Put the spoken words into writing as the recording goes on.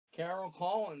Carol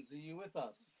Collins, are you with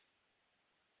us?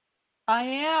 I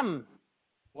am.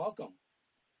 Welcome.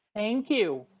 Thank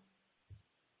you.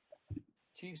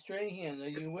 Chief Strahan, are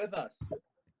you with us?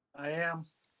 I am.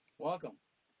 Welcome.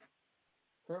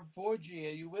 Herb Forgy,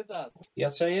 are you with us?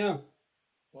 Yes, I am.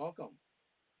 Welcome.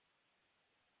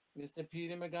 Mr.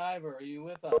 Peter MacGyver, are you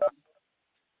with us?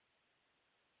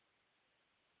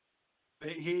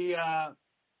 They have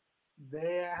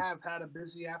had a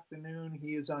busy afternoon.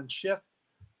 He is on shift.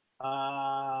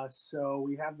 So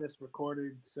we have this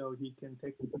recorded so he can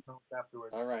take the notes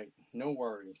afterwards. All right, no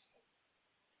worries.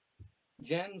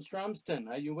 Jen Strumston,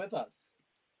 are you with us?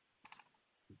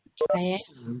 I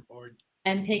am.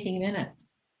 And taking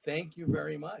minutes. Thank you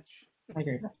very much.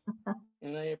 Figured.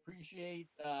 And I appreciate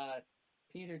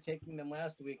Peter taking them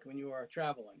last week when you were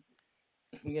traveling.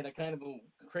 We had a kind of a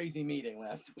crazy meeting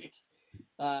last week.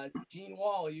 Jean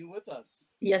Wall, are you with us?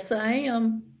 Yes, I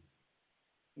am.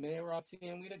 Mayor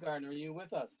Roxanne Wiedegardner, are you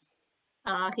with us?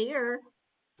 Here.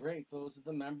 Great, those are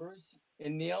the members.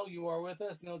 And Neil, you are with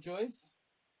us, Neil Joyce?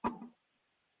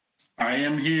 I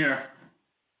am here.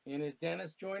 And is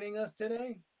Dennis joining us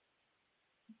today?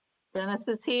 Dennis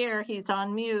is here. He's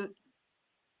on mute.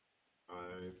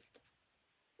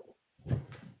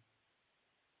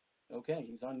 Okay,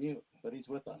 he's on mute, but he's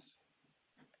with us.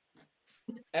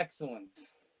 Excellent.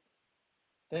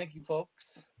 Thank you,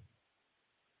 folks.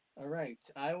 All right,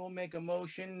 I will make a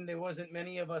motion. There wasn't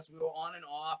many of us. We were on and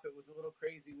off. It was a little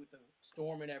crazy with the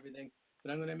storm and everything, but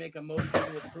I'm going to make a motion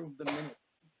to approve the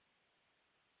minutes.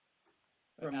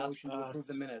 A motion to approve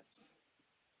the minutes.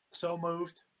 So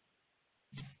moved.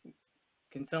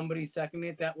 Can somebody second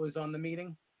it? That was on the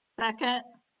meeting? Second.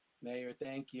 Mayor,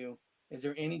 thank you. Is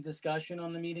there any discussion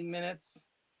on the meeting minutes?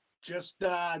 Just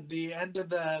the end of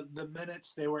the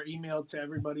minutes, they were emailed to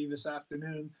everybody this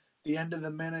afternoon. The end of the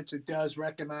minutes, it does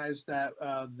recognize that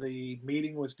the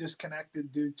meeting was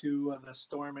disconnected due to the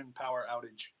storm and power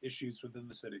outage issues within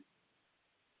the city.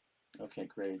 Okay,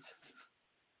 great.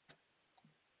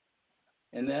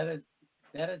 And that is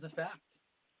a fact.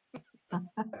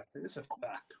 It is a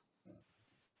fact.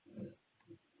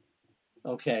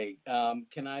 Okay,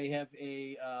 can I have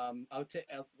a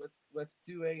let's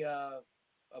do a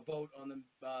vote on the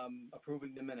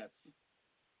approving the minutes.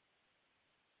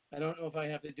 I don't know if I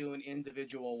have to do an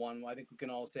individual one. I think we can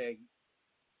all say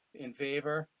in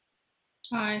favor.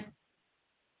 Aye.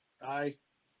 Aye.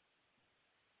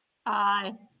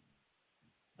 Aye.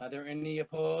 Are there any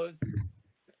opposed?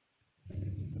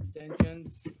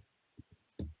 Abstentions?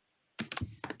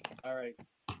 All right,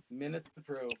 minutes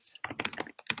approved.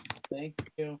 Thank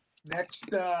you.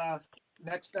 Next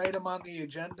item on the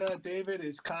agenda, David,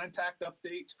 is contact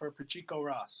updates for Pacheco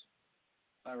Ross.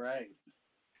 All right.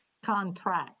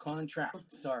 Contract.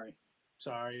 Sorry.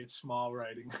 Sorry, it's small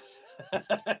writing.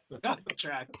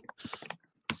 Contract.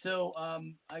 So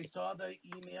I saw the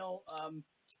email,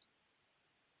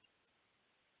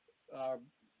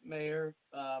 Mayor,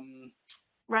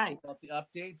 Right. about the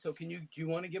update. So do you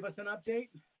want to give us an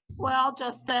update? Well,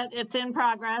 just that it's in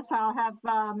progress. I'll have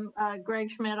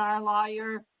Greg Schmidt, our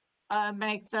lawyer,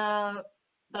 make the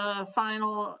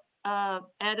final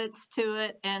edits to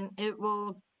it, and it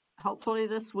will hopefully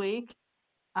this week,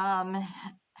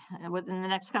 within the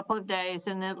next couple of days,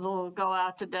 and it will go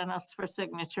out to Dennis for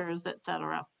signatures,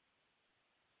 etc.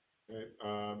 Okay,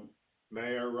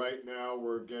 Mayor, right now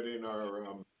we're getting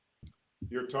our,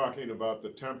 you're talking about the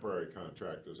temporary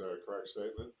contract, is that a correct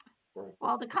statement?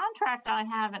 Well, the contract I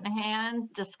have in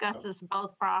hand discusses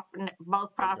both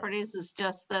properties. It's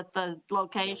just that the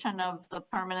location of the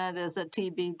permanent is a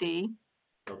TBD.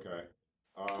 Okay,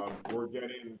 we're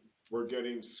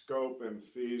getting scope and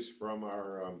fees from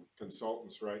our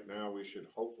consultants right now. We should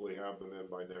hopefully have them in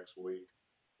by next week.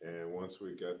 And once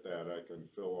we get that, I can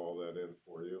fill all that in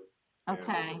for you.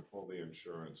 Okay. And all the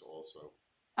insurance also.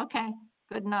 Okay,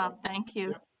 good enough. Thank you.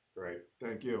 Yep. Great,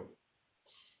 thank you.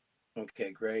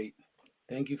 Okay, great.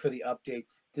 Thank you for the update.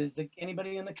 Does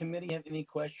anybody in the committee have any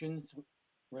questions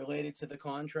related to the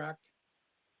contract?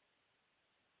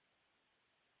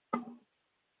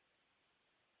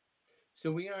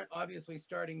 So we aren't obviously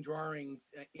starting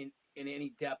drawings in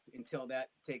any depth until that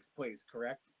takes place,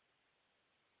 correct?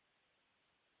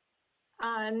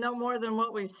 No more than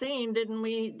what we've seen,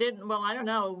 well, I don't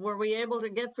know. Were we able to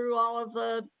get through all of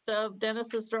the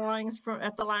Dennis's drawings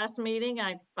at the last meeting?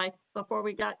 Before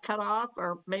we got cut off,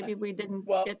 or maybe we didn't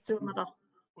get to them at all?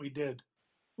 We did.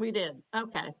 We did.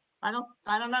 Okay. I don't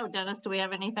know, Dennis, do we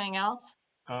have anything else?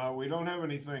 We don't have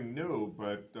anything new,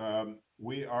 but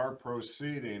we are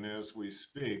proceeding as we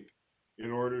speak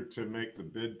in order to make the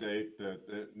bid date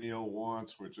that Neil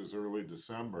wants, which is early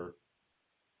December.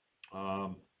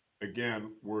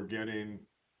 again, we're getting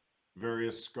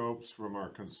various scopes from our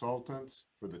consultants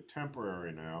for the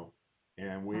temporary now,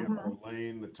 and we are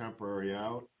laying the temporary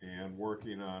out and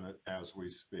working on it as we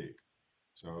speak.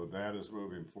 So that is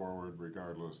moving forward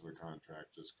regardless of the contract,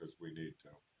 just because we need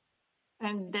to.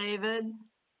 And David,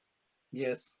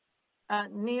 Yes.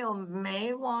 Neil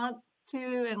may want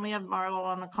to, and we have Marlo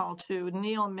on the call too.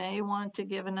 Neil may want to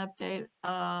give an update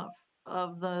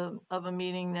of a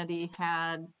meeting that he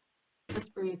had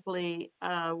just briefly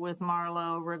with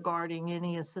Marlo regarding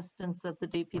any assistance that the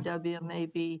DPW may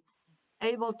be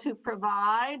able to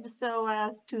provide so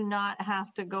as to not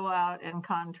have to go out and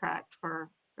contract for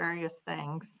various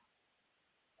things.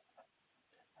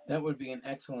 That would be an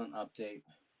excellent update.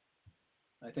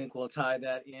 I think we'll tie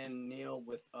that in, Neil,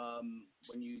 with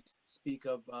when you speak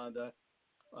of the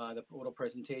little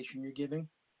presentation you're giving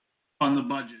On the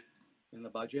budget. in the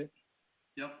budget.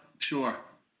 Yep, sure.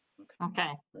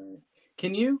 Okay.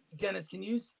 Can you, Dennis, can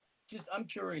you just, I'm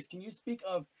curious, can you speak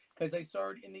of, because I saw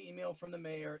it in the email from the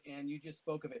mayor and you just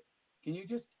spoke of it. Can you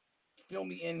just fill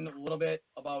me in a little bit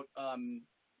about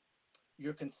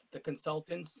the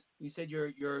consultants? You said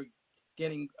you're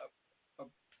getting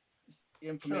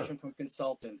information from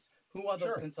consultants. Who are the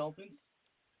Sure. consultants?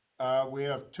 We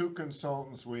have two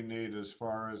consultants we need as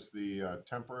far as the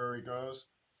temporary goes.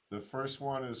 The first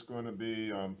one is going to be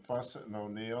Fussett and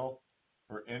O'Neill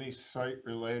for any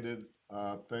site-related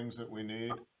things that we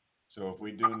need. So if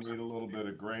we do need a little bit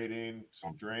of grading,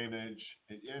 some drainage,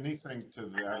 anything to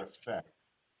that effect,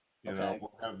 you know, Okay.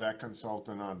 we'll have that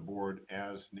consultant on board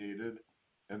as needed.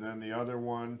 And then the other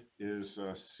one is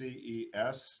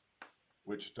CES,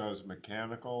 which does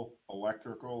mechanical,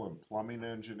 electrical, and plumbing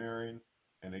engineering.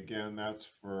 And again,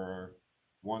 that's for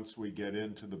once we get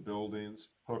into the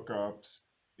buildings, hookups,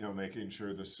 you know, making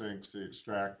sure the sinks, the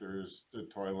extractors, the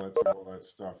toilets, and all that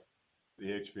stuff,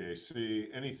 the HVAC,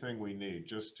 anything we need,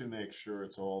 just to make sure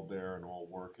it's all there and all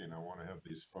working. I want to have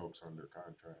these folks under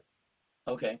contract.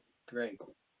 Okay, great.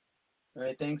 All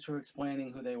right, thanks for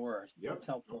explaining who they were. Yep, That's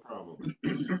helpful. no problem.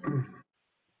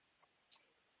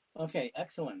 Okay,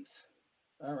 excellent.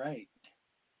 All right.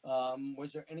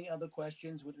 Was there any other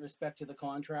questions with respect to the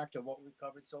contract or what we've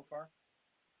covered so far?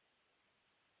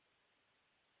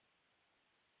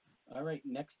 All right,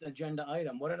 next agenda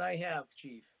item. What did I have,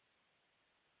 Chief?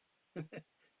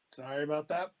 Sorry about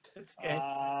that. It's okay.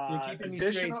 You're keeping me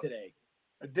straight today.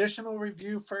 Additional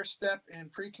review, first step,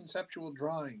 and preconceptual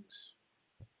drawings.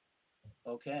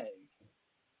 Okay.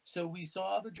 So we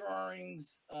saw the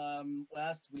drawings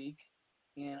last week,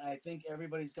 and I think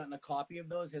everybody's gotten a copy of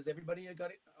those. Has everybody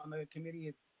got it on the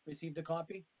committee received a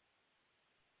copy?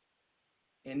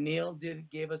 And Neil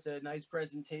gave us a nice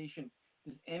presentation.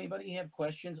 Does anybody have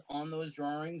questions on those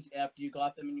drawings after you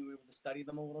got them and you were able to study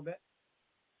them a little bit?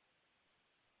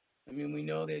 I mean, we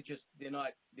know they're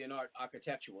not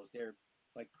architecturals. They're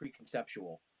like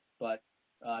preconceptual, but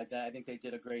I think they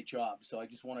did a great job. So I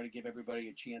just wanted to give everybody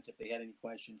a chance if they had any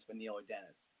questions for Neil or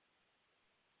Dennis.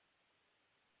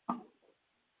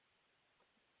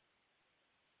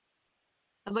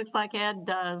 It looks like Ed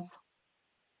does.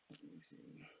 Let me see.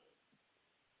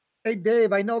 Hey,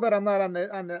 Dave, I know that I'm not on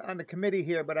the committee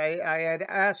here, but I had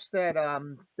asked that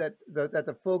that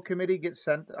the full committee gets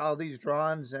sent all these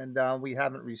drawings, and we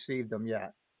haven't received them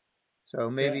yet. So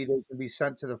maybe they can be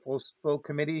sent to the full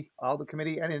committee, all the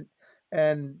committee,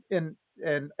 and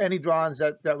any drawings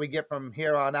that we get from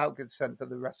here on out get sent to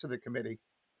the rest of the committee.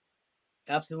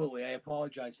 Absolutely. I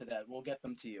apologize for that. We'll get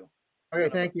them to you. Okay, One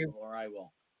of thank us you. will, or I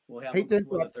will. We'll have Hate them to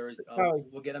before the interrupt. Thursday. Sorry.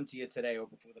 We'll get them to you today or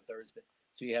before the Thursday,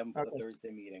 so you have them for the Okay.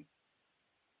 Thursday meeting.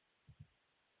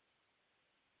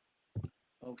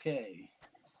 Okay.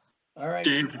 All right.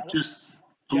 Dave, just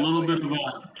a Yeah, little go bit ahead.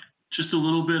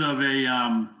 of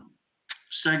a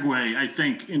segue, I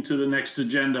think, into the next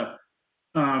agenda.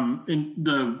 In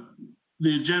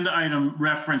the agenda item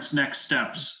referenced next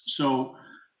steps. So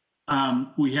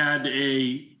we had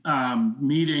a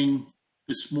meeting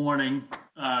this morning,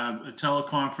 a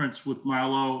teleconference with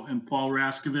Marlo and Paul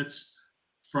Raskovitz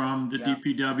from the Yeah.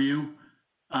 DPW,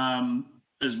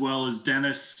 as well as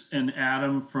Dennis and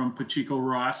Adam from Pacheco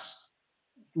Ross.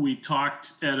 We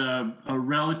talked at a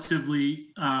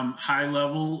relatively high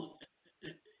level,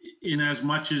 in as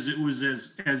much as it was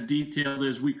as detailed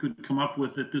as we could come up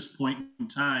with at this point in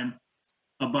time,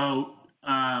 about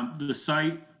the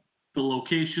site, the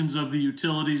locations of the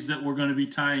utilities that we're going to be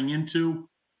tying into,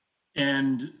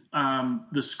 and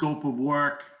the scope of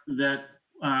work that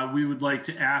we would like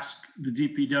to ask the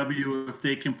DPW if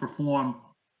they can perform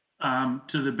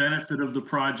to the benefit of the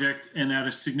project and at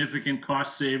a significant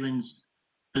cost savings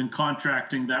than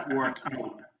contracting that work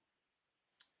out.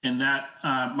 And that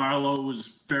Marlo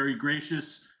was very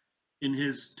gracious in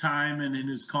his time and in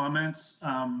his comments.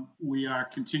 We are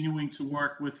continuing to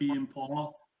work with he and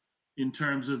Paul in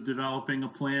terms of developing a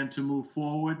plan to move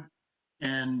forward.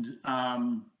 And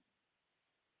I'm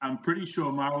pretty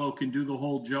sure Marlo can do the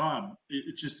whole job.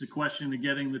 It's just a question of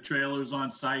getting the trailers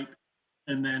on site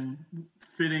and then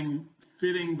fitting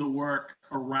the work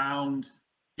around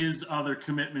his other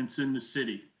commitments in the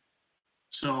city.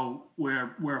 So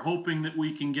we're hoping that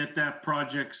we can get that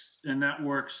project and that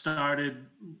work started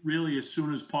really as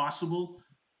soon as possible.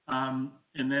 And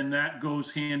then that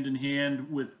goes hand in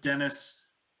hand with Dennis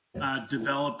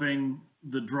developing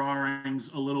the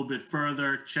drawings a little bit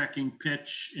further, checking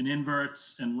pitch and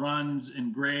inverts and runs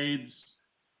and grades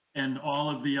and all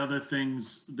of the other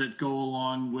things that go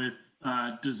along with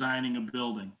designing a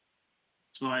building.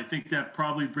 So I think that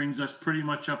probably brings us pretty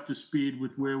much up to speed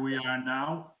with where we are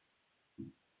now.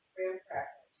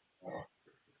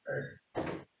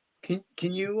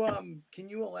 Can you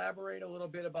elaborate a little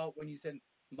bit about when you said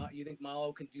you think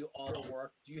Malo can do all the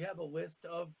work? Do you have a list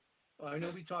of? I know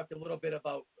we talked a little bit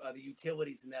about the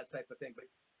utilities and that type of thing, but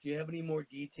do you have any more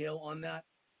detail on that?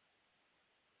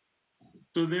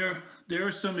 So there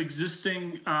are some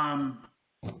existing.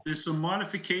 There's some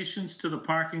modifications to the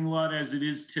parking lot as it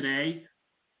is today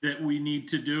that we need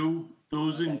to do.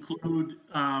 Those include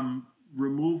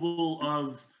removal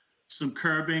of some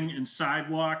curbing and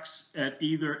sidewalks at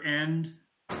either end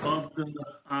of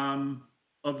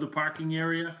the parking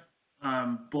area.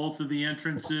 Both of the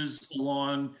entrances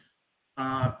along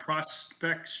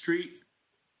Prospect Street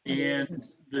and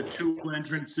the two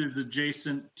entrances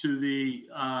adjacent to the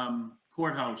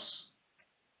courthouse.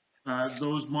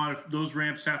 Those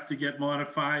ramps have to get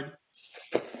modified.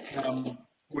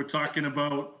 We're talking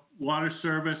about water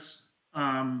service,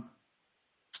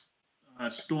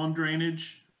 storm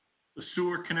drainage, the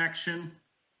sewer connection,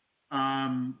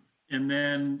 and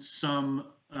then some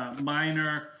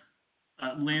minor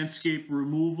landscape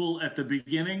removal at the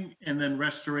beginning, and then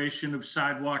restoration of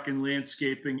sidewalk and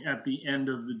landscaping at the end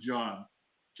of the job,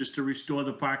 just to restore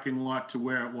the parking lot to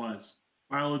where it was.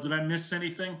 Marlo, did I miss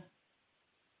anything?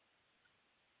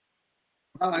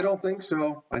 I don't think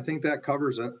so. I think that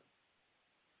covers it.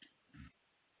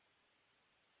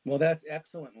 Well, that's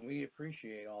excellent. We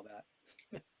appreciate all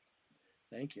that.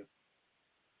 Thank you.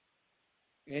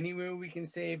 Anywhere we can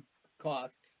save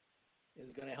costs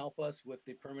is going to help us with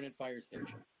the permanent fire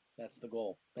station. That's the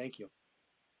goal. Thank you.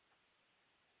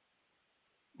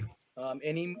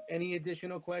 Any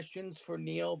additional questions for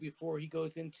Neil before he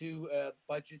goes into a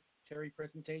budgetary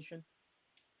presentation?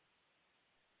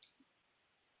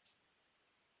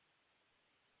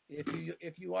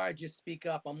 If you are, just speak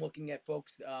up. I'm looking at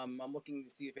folks. I'm looking to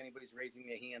see if anybody's raising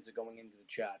their hands or going into the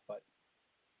chat. But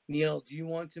Neil, do you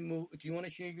want to move? Do you want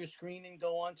to share your screen and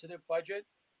go on to the budget?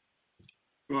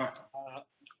 Sure.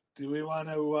 Do we want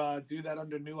to do that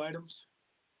under new items?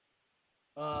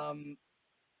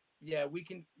 Yeah, we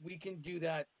can do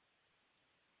that.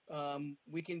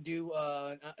 We can do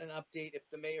an update if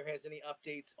the mayor has any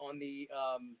updates on the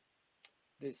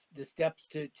steps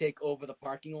to take over the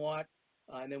parking lot,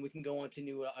 and then we can go on to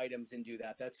new items and do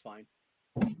that. That's fine.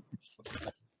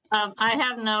 I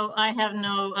have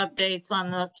no updates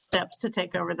on the steps to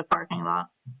take over the parking lot.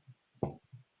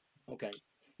 Okay.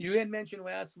 You had mentioned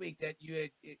last week that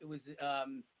it was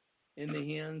in the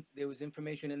hands, there was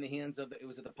information in the hands of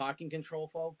was it the parking control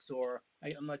folks, or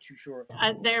I'm not too sure.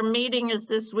 Their meeting is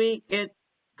this week. It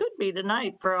could be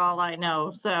tonight for all I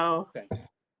know. So okay.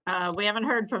 We haven't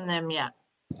heard from them yet.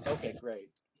 Okay,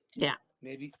 great. Yeah.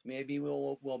 Maybe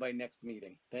we'll by next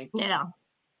meeting. Thank you. Yeah.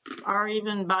 Or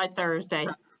even by Thursday.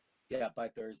 Yeah, by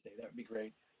Thursday. That would be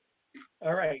great.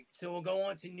 All right. So we'll go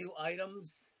on to new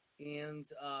items, and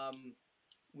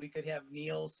we could have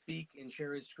Neil speak and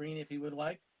share his screen if he would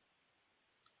like.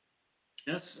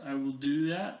 Yes, I will do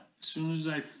that as soon as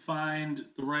I find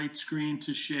the right screen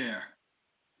to share.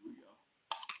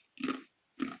 Here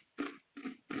we go.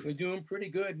 We're doing pretty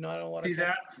good. Not a lot of See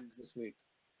that? issues this week.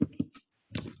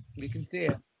 We can see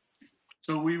it.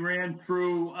 So we ran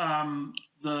through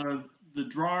the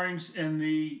drawings and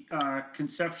the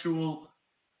conceptual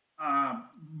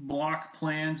block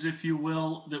plans, if you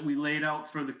will, that we laid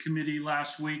out for the committee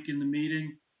last week in the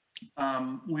meeting.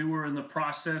 We were in the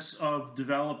process of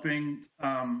developing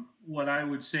what I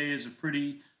would say is a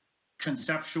pretty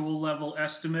conceptual level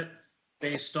estimate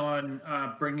based on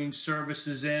bringing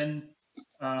services in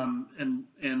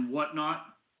and whatnot.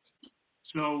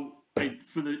 So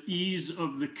for the ease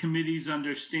of the committee's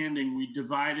understanding, we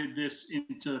divided this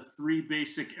into three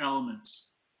basic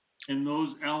elements. And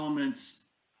those elements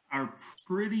are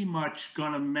pretty much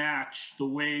going to match the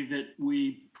way that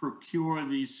we procure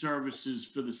these services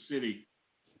for the city.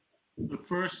 The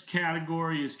first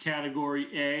category is category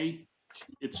A.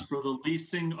 It's for the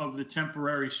leasing of the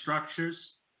temporary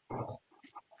structures.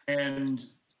 And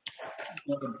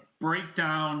the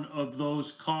breakdown of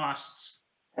those costs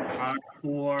are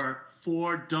for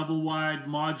 4 double-wide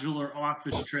modular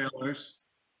office trailers.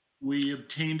 We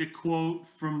obtained a quote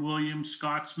from William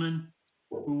Scotsman,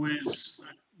 who is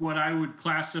what I would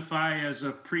classify as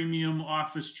a premium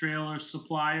office trailer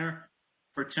supplier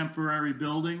for temporary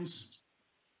buildings.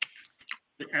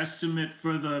 The estimate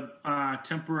for the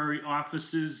temporary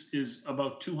offices is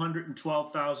about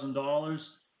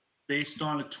 $212,000 based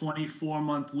on a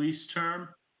 24-month lease term.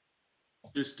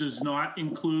 This does not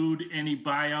include any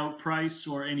buyout price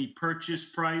or any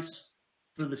purchase price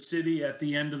for the city at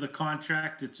the end of the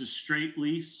contract. It's a straight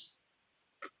lease.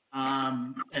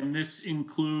 And this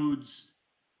includes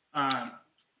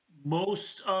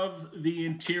most of the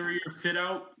interior fit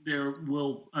out. There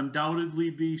will undoubtedly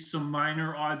be some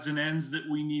minor odds and ends that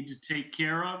we need to take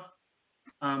care of.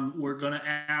 We're going to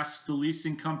ask the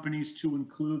leasing companies to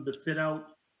include the fit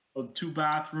out of 2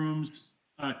 bathrooms,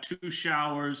 2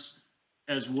 showers,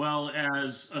 as well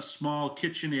as a small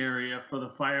kitchen area for the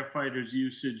firefighters'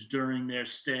 usage during their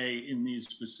stay in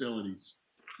these facilities.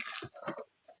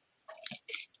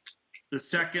 The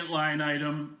second line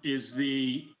item is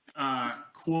the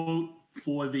quote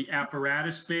for the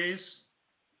apparatus bays.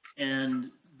 And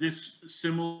this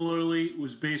similarly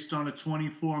was based on a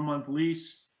 24-month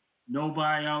lease, no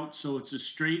buyout. So it's a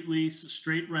straight lease, a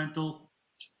straight rental.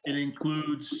 It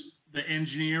includes the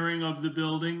engineering of the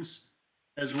buildings,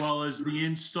 as well as the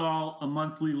install, a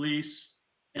monthly lease,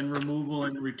 and removal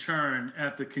and return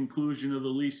at the conclusion of the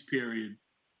lease period.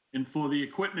 And for the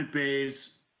equipment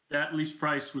bays, that lease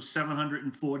price was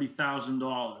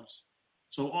 $740,000.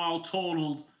 So all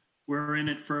totaled, we're in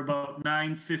it for about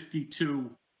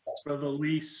 $952 for the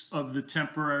lease of the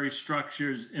temporary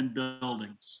structures and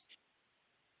buildings.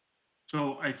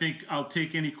 So I think I'll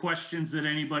take any questions that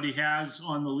anybody has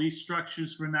on the lease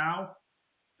structures for now.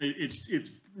 It's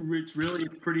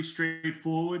pretty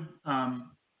straightforward,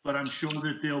 but I'm sure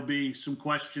that there'll be some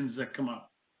questions that come up.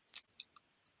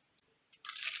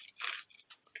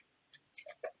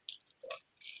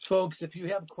 Folks, if you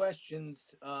have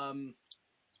questions,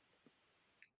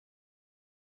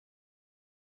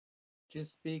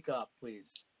 just speak up,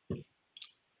 please.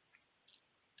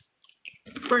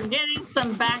 We're getting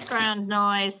some background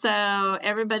noise, so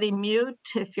everybody mute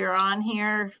if you're on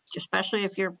here, especially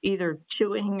if you're either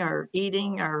chewing or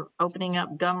eating or opening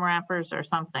up gum wrappers or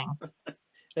something.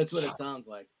 That's what it sounds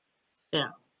like. Yeah.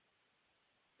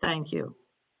 Thank you.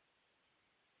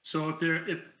 So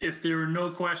if there are no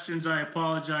questions, I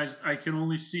apologize. I can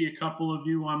only see a couple of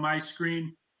you on my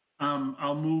screen.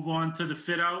 I'll move on to the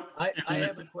fit out. I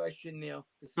have a question, Neil.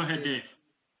 Go ahead, Dave.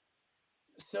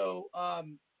 So,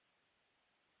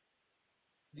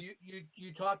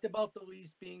 you talked about the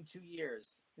lease being 2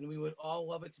 years, and we would all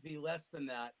love it to be less than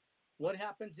that. What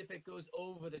happens if it goes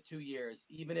over the 2 years,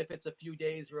 even if it's a few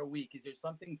days or a week? Is there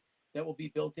something that will be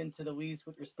built into the lease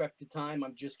with respect to time?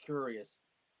 I'm just curious.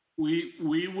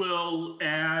 We will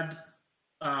add,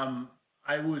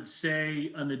 I would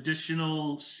say, an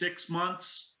additional 6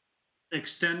 months,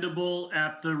 extendable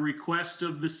at the request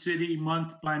of the city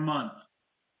month by month.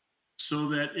 So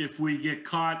that if we get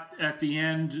caught at the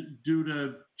end due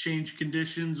to change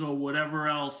conditions or whatever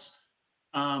else,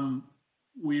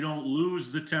 we don't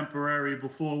lose the temporary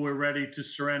before we're ready to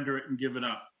surrender it and give it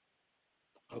up.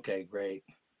 Okay, great.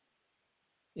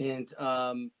 And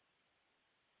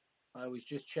I was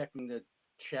just checking the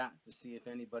chat to see if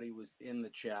anybody was in the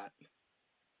chat.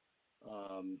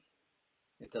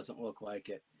 It doesn't look like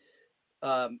it.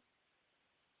 I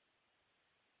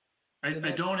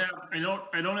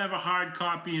don't have a hard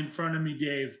copy in front of me,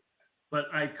 Dave, but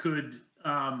I could,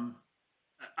 I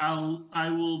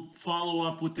will follow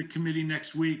up with the committee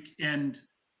next week and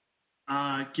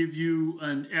give you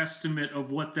an estimate of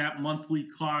what that monthly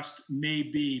cost may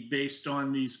be based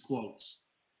on these quotes.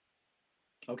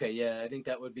 Okay, yeah, I think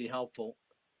that would be helpful.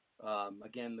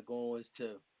 Again, the goal is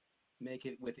to make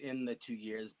it within the 2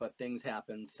 years, but things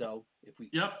happen. So if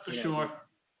we, yep, for sure.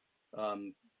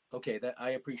 Okay, that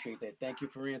I appreciate that. Thank you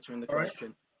for answering the question.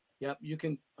 Right. Yep, you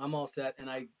can. I'm all set. And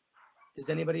does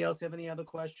anybody else have any other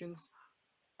questions?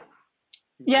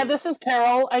 Yeah, this is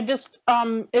Carol. I just,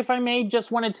 if I may,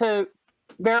 just wanted to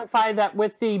verify that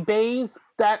with the bays,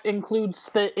 that includes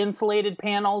the insulated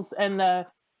panels and the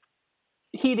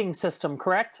heating system,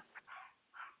 correct?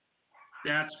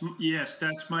 Yes,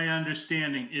 that's my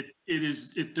understanding.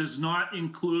 It does not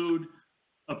include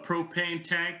a propane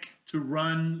tank to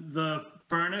run the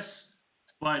furnace,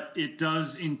 but it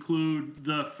does include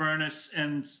the furnace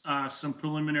and some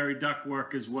preliminary duct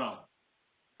work as well.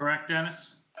 Correct,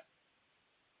 Dennis?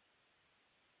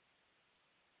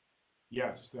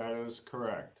 Yes, that is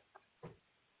correct.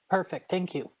 Perfect,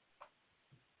 thank you.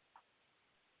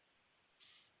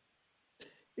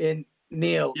 And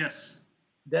Neil, Yes.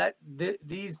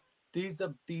 these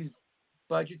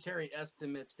budgetary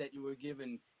estimates that you were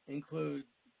given include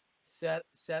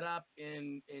setup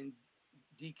and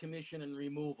decommission and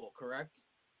removal, correct?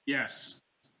 Yes.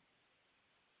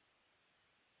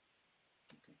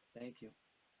 Okay, thank you.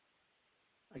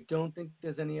 I don't think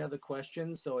there's any other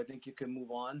questions, so I think you can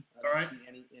move on. I don't All right. see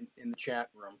any in the chat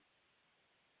room.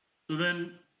 So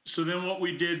then what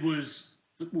we did was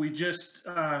we just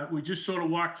sort of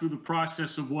walked through the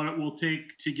process of what it will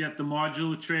take to get the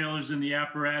modular trailers and the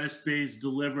apparatus bays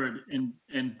delivered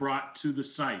and brought to the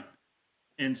site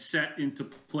and set into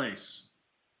place.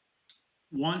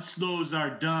 Once those are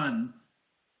done,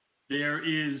 there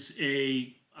is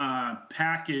a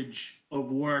package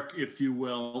of work, if you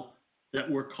will, that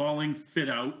we're calling fit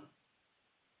out.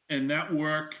 And that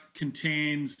work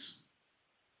contains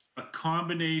a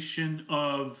combination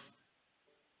of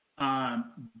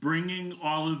bringing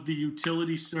all of the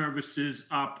utility services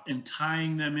up and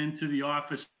tying them into the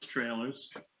office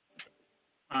trailers.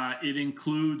 It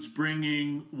includes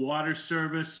bringing water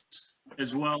service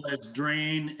as well as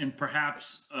drain and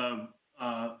perhaps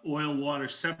oil water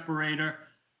separator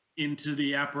into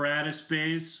the apparatus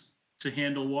bays to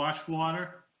handle wash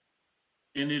water.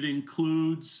 And it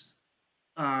includes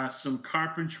some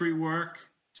carpentry work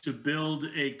to build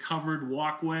a covered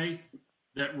walkway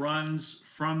that runs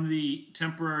from the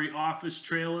temporary office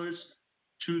trailers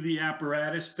to the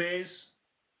apparatus bays.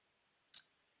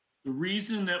 The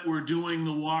reason that we're doing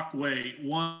the walkway,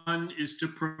 one, is to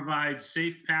provide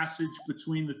safe passage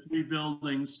between the three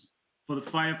buildings for the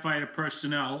firefighter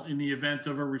personnel in the event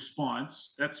of a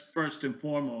response. That's first and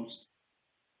foremost.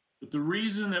 But the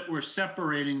reason that we're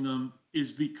separating them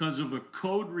is because of a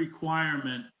code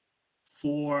requirement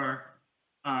for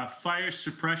fire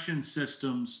suppression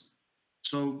systems.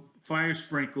 So fire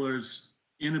sprinklers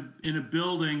in a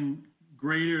building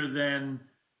greater than,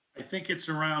 I think it's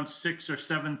around 6,000 or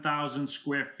 7,000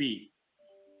 square feet.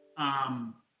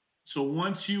 So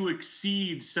once you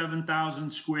exceed 7,000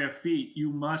 square feet,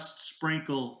 you must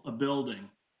sprinkle a building.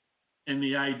 And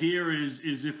the idea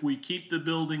is if we keep the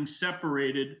buildings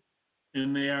separated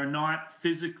and they are not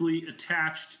physically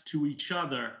attached to each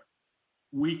other,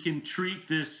 we can treat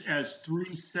this as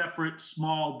three separate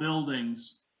small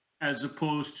buildings as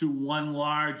opposed to one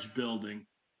large building.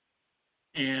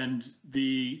 And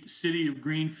the city of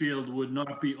Greenfield would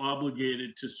not be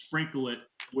obligated to sprinkle it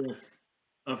with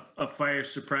a fire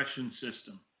suppression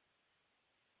system.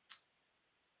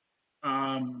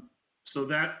 So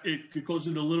that it goes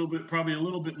into probably a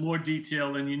little bit more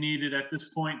detail than you needed at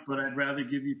this point, but I'd rather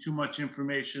give you too much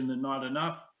information than not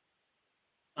enough.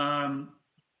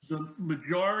 The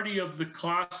majority of the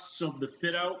costs of the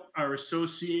fit out are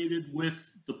associated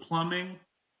with the plumbing,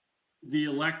 the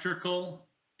electrical,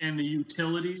 and the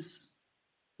utilities.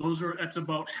 That's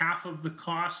about half of the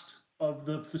cost of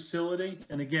the facility.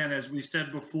 And again, as we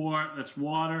said before, that's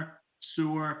water,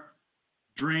 sewer,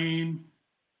 drain,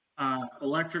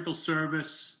 electrical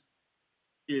service.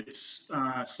 It's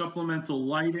supplemental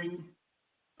lighting.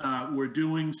 We're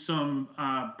doing some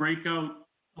breakout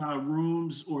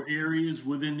rooms or areas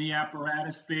within the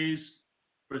apparatus bays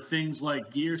for things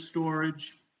like gear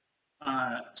storage,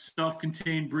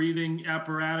 self-contained breathing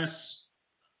apparatus,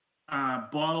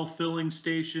 bottle filling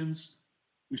stations.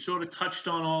 We sort of touched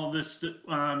on all this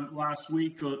last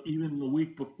week or even the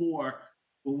week before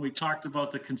when we talked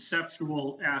about the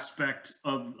conceptual aspect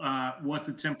of what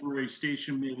the temporary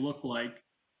station may look like.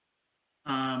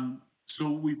 So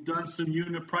we've done some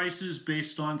unit prices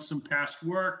based on some past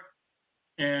work,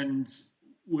 and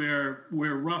we're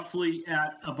roughly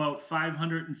at about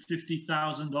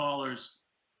 $550,000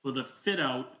 for the fit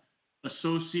out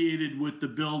associated with the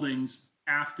buildings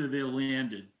after they're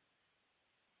landed.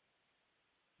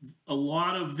 A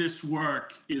lot of this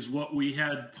work is what we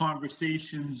had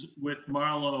conversations with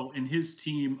Marlo and his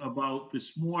team about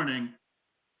this morning,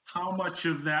 how much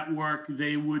of that work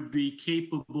they would be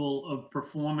capable of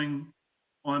performing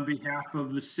on behalf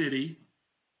of the city.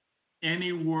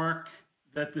 Any work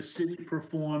that the city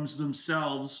performs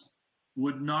themselves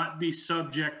would not be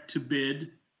subject to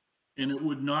bid, and it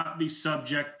would not be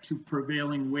subject to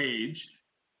prevailing wage.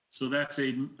 So that's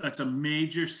a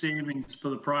major savings for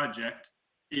the project.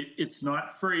 It's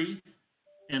not free,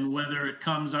 and whether it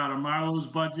comes out of Marlo's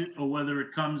budget or whether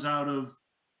it comes out of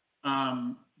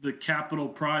the capital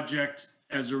project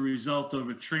as a result of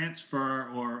a transfer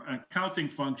or accounting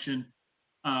function,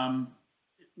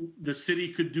 the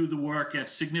city could do the work at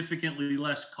significantly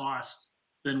less cost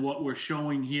than what we're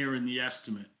showing here in the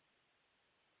estimate.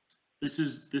 This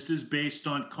is based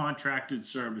on contracted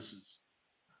services.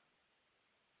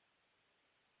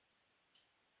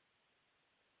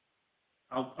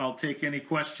 I'll take any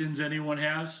questions anyone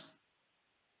has.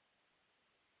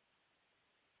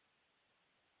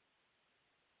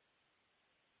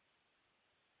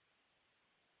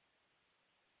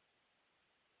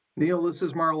 Neil, this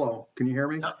is Marlo. Can you hear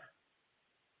me?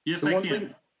 Yes, The I one can.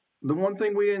 thing- The one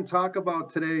thing we didn't talk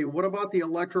about today, what about the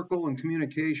electrical and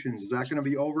communications? Is that going to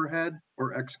be overhead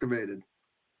or excavated?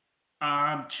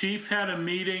 Chief had a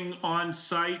meeting on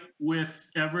site with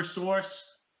Eversource,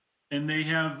 and they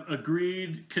have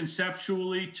agreed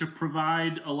conceptually to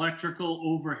provide electrical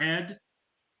overhead,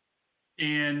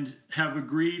 and have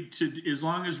agreed to, as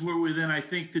long as we're within, I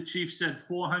think the chief said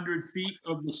 400 feet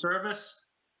of the service,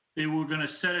 they were going to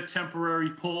set a temporary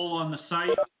pole on the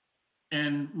site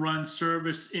and run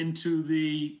service into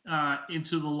the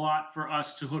lot for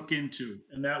us to hook into,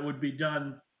 and that would be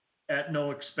done at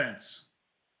no expense.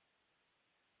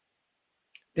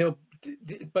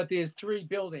 But there's 3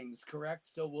 buildings, correct?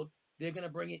 So they're going to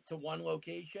bring it to one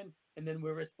location, and then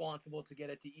we're responsible to get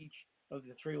it to each of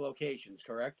the 3 locations,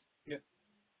 correct? Yeah.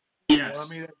 Yes,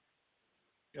 You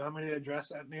want me to address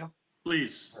that, Neil?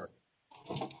 please.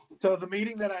 So the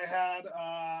meeting that I had,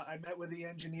 I met with the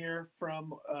engineer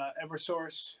from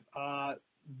Eversource.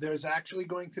 There's actually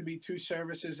going to be 2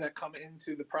 services that come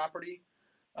into the property.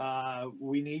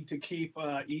 We need to keep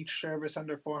each service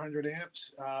under 400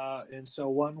 amps. And so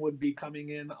one would be coming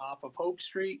in off of Hope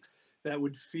Street that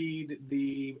would feed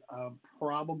the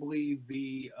probably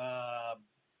the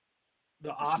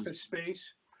office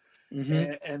space.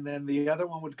 Mm-hmm. And then the other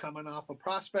one would come in off a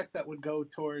Prospect that would go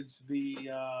towards the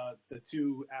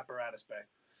 2 apparatus bay.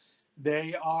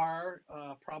 They are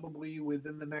probably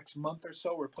within the next month or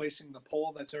so replacing the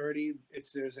pole that's already,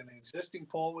 there's an existing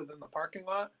pole within the parking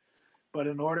lot, but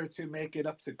in order to make it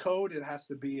up to code, it has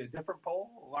to be a different pole,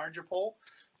 a larger pole.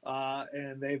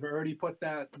 And they've already put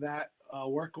that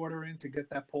work order in to get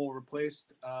that pole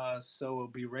replaced. So it'll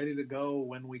be ready to go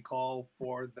when we call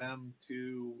for them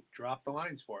to drop the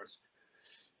lines for us.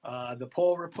 The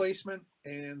pole replacement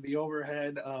and the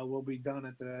overhead will be done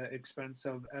at the expense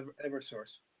of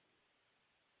Eversource.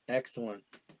 Excellent.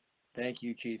 Thank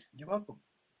you, Chief. You're welcome.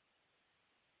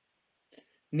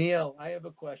 Neil, I have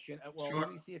a question. Well, Sure.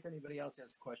 let me see if anybody else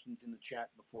has questions in the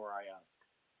chat before I ask.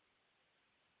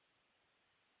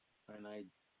 And I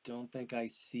don't think I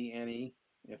see any.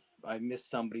 If I missed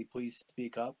somebody, please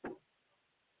speak up.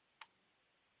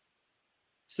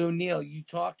 So Neil, you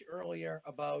talked earlier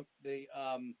about the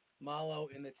Malo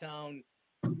in the town,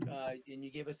 and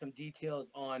you gave us some details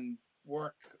on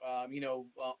work,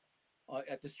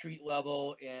 at the street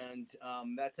level and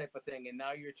that type of thing. And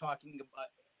now you're talking about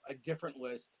a different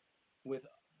list with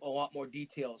a lot more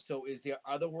details. So is there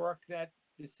other work that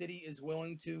the city is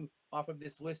willing to, off of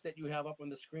this list that you have up on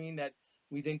the screen, that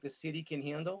we think the city can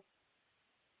handle?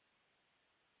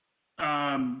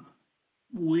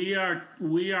 We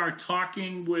are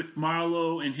talking with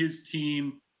Marlo and his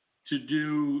team to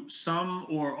do some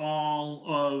or all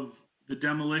of the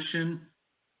demolition,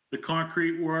 the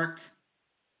concrete work,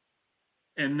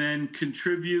 and then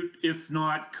contribute, if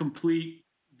not complete,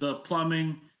 the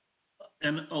plumbing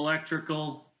and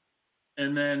electrical,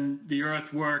 and then the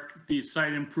earthwork, the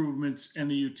site improvements,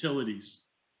 and the utilities.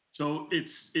 So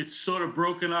it's sort of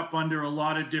broken up under a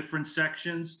lot of different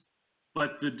sections,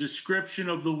 but the description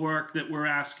of the work that we're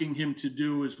asking him to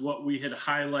do is what we had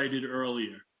highlighted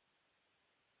earlier.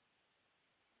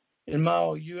 And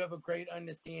Mao, you have a great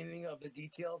understanding of the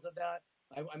details of that.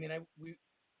 We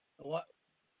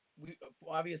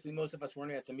obviously most of us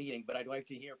weren't at the meeting, but I'd like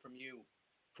to hear from you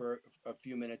for a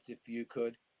few minutes if you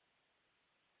could.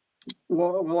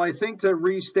 Well, I think to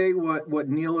restate what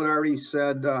Neil had already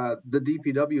said, the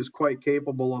DPW is quite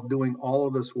capable of doing all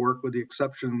of this work with the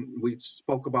exception, we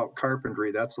spoke about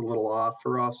carpentry. That's a little off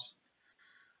for us.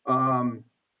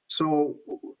 So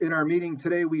in our meeting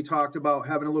today, we talked about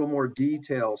having a little more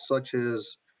detail, such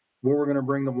as where we're going to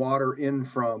bring the water in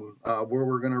from, where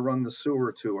we're going to run the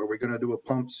sewer to. Are we going to do a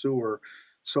pump sewer?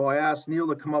 So I asked Neil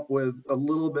to come up with a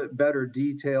little bit better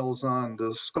details on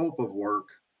the scope of work,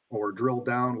 or drill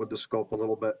down with the scope a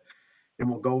little bit, and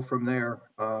we'll go from there.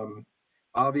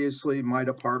 Obviously, my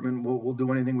department will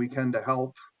do anything we can to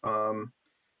help. We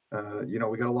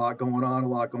got a lot going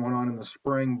on in the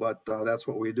spring, but that's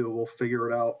what we do. We'll figure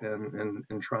it out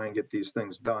and try and get these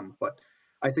things done. But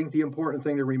I think the important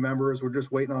thing to remember is we're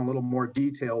just waiting on a little more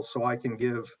details so I can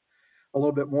give a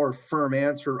little bit more firm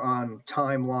answer on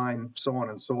timeline, so on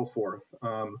and so forth.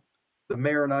 The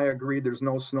mayor and I agreed there's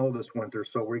no snow this winter,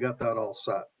 so we got that all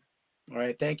set. All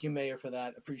right. Thank you, Mayor, for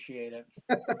that. Appreciate it.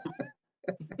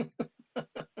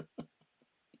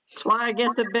 That's why I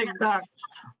get the big bucks.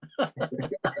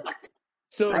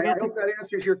 So I hope that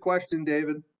answers your question,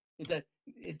 David.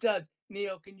 it does.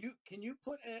 Neil, can you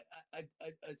put a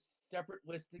separate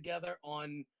list together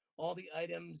on all the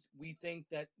items we think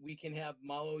that we can have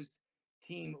Mao's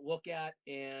team look at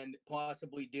and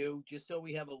possibly do, just so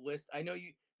we have a list? I know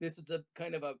this is a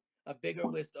kind of a bigger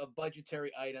list of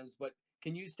budgetary items, but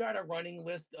can you start a running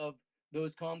list of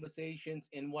those conversations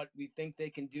and what we think they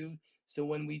can do? So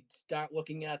when we start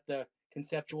looking at the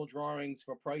conceptual drawings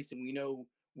for pricing, we know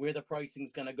where the pricing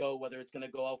is going to go, whether it's going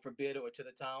to go out for bid or to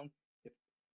the town.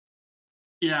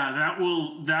 Yeah,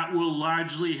 that will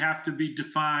largely have to be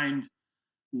defined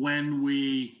when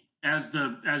we, as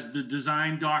the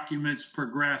design documents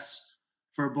progress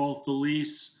for both the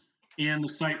lease and the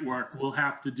site work, we'll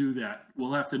have to do that.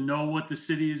 We'll have to know what the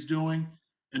city is doing,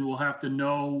 and we'll have to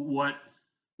know what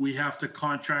we have to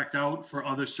contract out for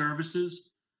other services.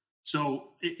 So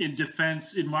in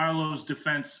Marlowe's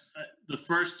defense, the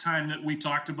first time that we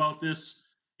talked about this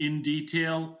in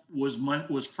detail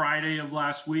was Friday of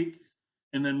last week.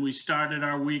 And then we started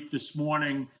our week this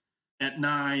morning at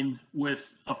 9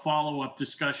 with a follow-up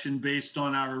discussion based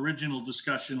on our original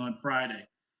discussion on Friday.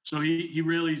 So he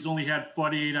really's only had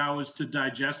 48 hours to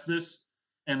digest this.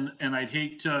 And I'd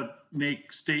hate to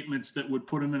make statements that would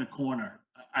put him in a corner.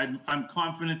 I'm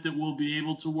confident that we'll be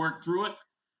able to work through it.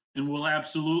 And we'll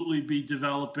absolutely be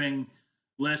developing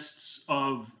lists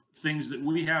of things that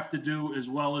we have to do, as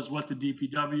well as what the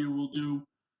DPW will do,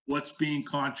 what's being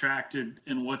contracted,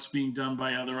 and what's being done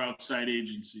by other outside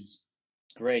agencies.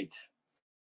 Great.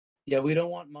 Yeah, we don't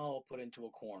want Mao put into a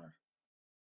corner.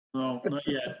 No, not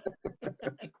yet.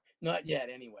 Not yet,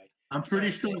 anyway. I'm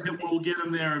pretty sure that we'll get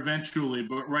him there eventually,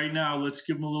 but right now, let's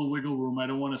give him a little wiggle room. I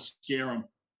don't want to scare him.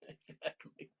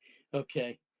 Exactly.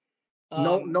 Okay.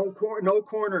 No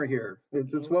corner here.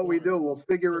 It's what we do. We'll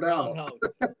figure it out.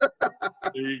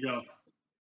 There you go.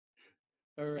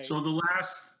 All right. So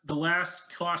the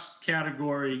last cost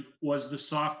category was the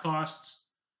soft costs,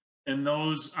 and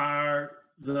those are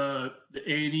the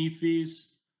A&E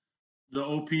fees, the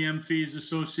OPM fees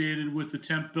associated with the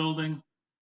temp building.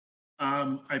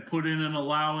 I put in an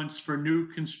allowance for new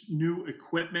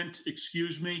equipment,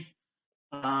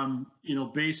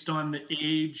 based on the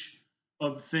age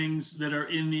of things that are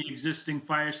in the existing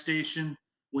fire station.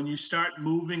 When you start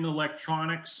moving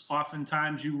electronics,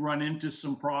 oftentimes you run into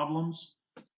some problems.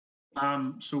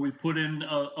 So we put in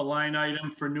a line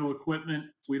item for new equipment.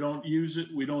 If we don't use it,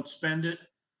 we don't spend it.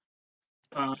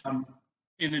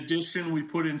 In addition, we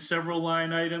put in several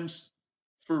line items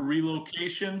for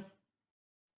relocation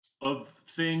of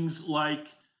things like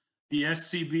the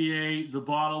SCBA, the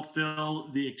bottle fill,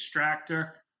 the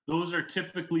extractor. Those are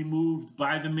typically moved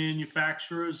by the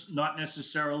manufacturers, not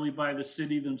necessarily by the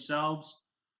city themselves.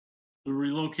 The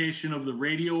relocation of the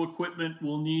radio equipment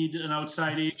will need an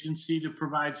outside agency to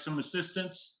provide some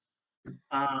assistance.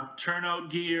 Turnout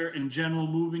gear and general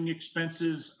moving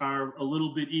expenses are a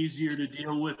little bit easier to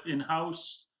deal with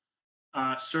in-house.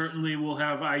 Certainly we'll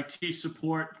have IT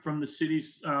support from the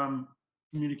city's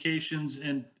communications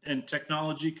and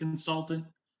technology consultant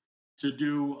to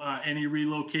do any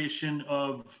relocation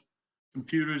of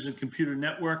computers and computer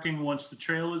networking once the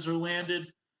trailers are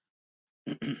landed.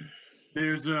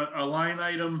 There's a line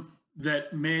item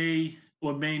that may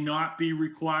or may not be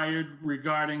required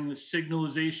regarding the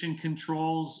signalization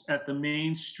controls at the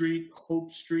Main Street,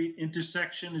 Hope Street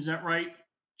intersection. Is that right,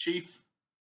 Chief?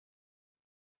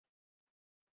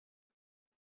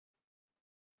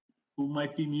 Who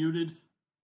might be muted?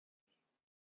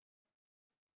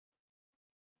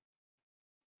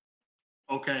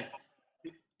 Okay.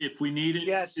 If we need it.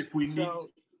 Yes, if we need,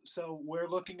 so we're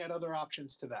looking at other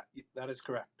options to that. That is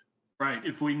correct. right.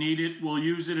 If we need it, we'll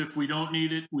use it. If we don't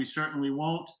need it, we certainly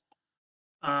won't.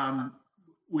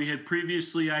 We had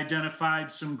previously identified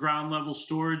some ground level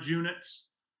storage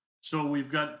units. So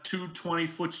we've got two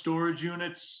 20-foot storage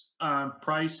units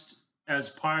priced as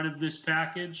part of this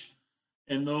package.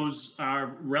 And those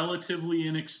are relatively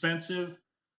inexpensive,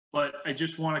 but I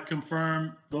just want to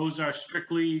confirm those are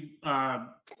strictly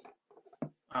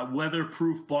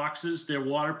weatherproof boxes. They're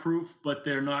waterproof, but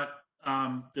they're not,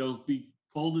 they'll be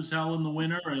cold as hell in the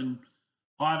winter and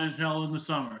hot as hell in the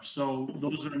summer. So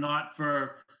those are not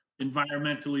for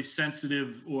environmentally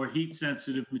sensitive or heat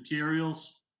sensitive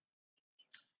materials.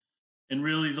 And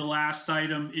really the last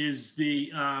item is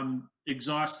the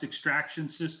exhaust extraction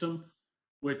system,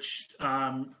 which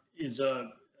there's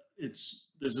a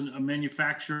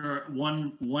manufacturer,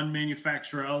 one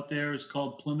manufacturer out there is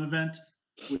called Plymouth,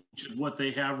 which is what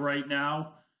they have right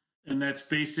now. And that's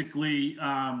basically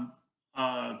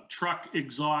a truck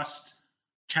exhaust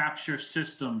capture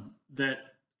system that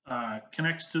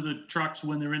connects to the trucks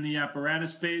when they're in the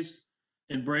apparatus bays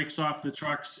and breaks off the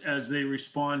trucks as they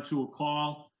respond to a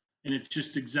call. And it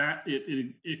just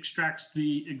it extracts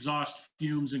the exhaust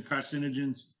fumes and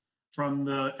carcinogens from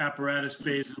the apparatus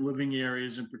bays and living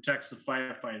areas and protects the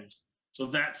firefighters. So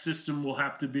that system will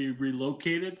have to be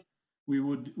relocated. We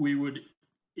would,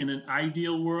 in an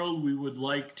ideal world, we would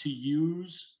like to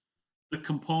use the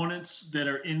components that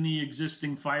are in the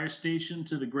existing fire station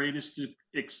to the greatest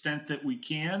extent that we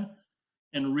can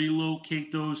and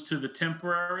relocate those to the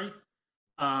temporary,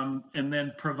 and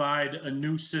then provide a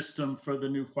new system for the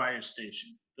new fire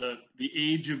station. The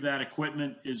age of that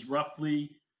equipment is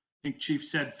roughly, I think Chief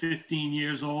said 15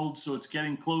 years old, so it's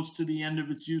getting close to the end of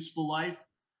its useful life.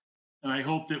 And I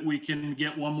hope that we can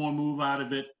get one more move out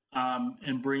of it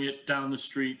and bring it down the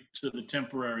street to the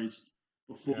temporaries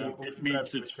before it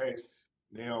meets its case.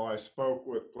 Neil, I spoke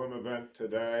with Plymouth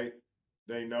today.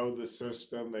 They know the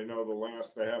system. They know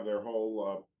they have their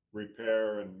whole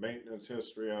repair and maintenance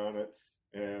history on it,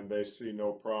 and they see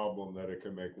no problem that it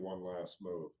can make one last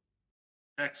move.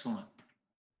 Excellent.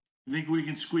 You think we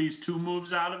can squeeze 2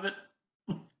 moves out of it?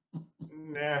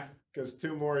 Nah, because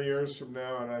 2 more years from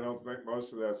now, and I don't think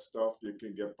most of that stuff you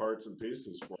can get parts and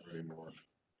pieces for anymore.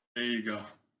 There you go.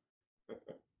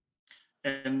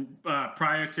 And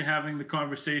prior to having the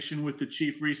conversation with the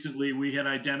chief recently, we had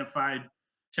identified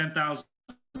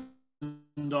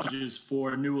 $10,000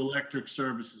 for new electric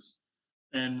services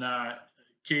and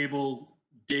cable,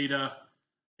 data,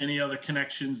 any other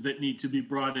connections that need to be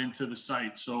brought into the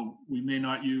site. So we may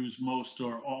not use most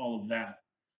or all of that.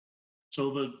 So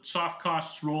the soft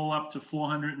costs roll up to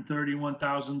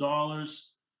 $431,000.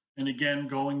 And again,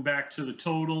 going back to the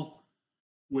total,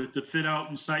 with the fit out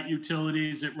and site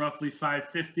utilities at roughly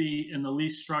 $550 and the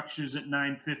lease structures at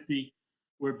 $950,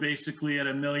 we're basically at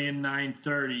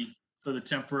 $1,930,000 for the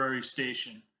temporary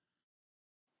station.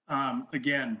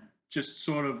 Again, just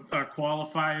sort of our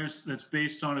qualifiers, that's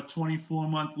based on a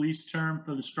 24-month lease term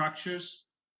for the structures.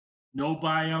 No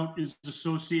buyout is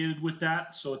associated with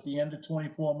that. So at the end of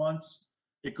 24 months,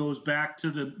 it goes back to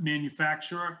the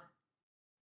manufacturer.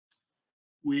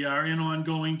 We are in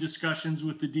ongoing discussions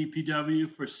with the DPW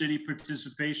for city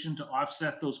participation to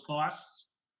offset those costs.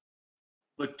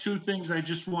 But 2 things I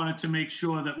just wanted to make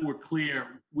sure that we're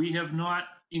clear. We have not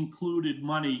included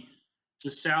money to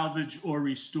salvage or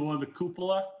restore the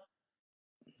cupola.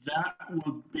 That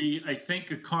would be, I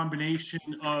think, a combination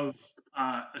of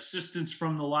assistance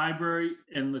from the library,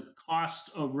 and the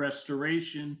cost of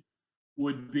restoration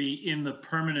would be in the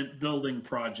permanent building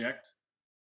project.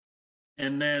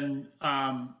 And then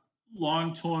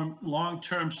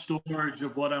long-term storage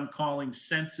of what I'm calling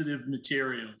sensitive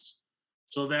materials.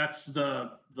 So that's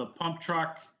the pump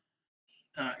truck,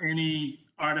 any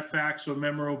artifacts or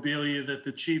memorabilia that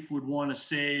the chief would want to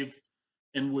save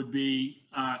and would be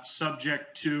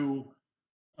subject to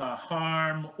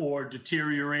harm or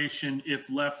deterioration if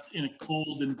left in a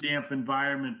cold and damp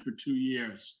environment for 2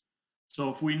 years. So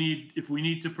if we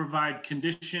need to provide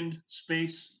conditioned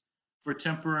space for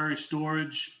temporary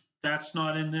storage, that's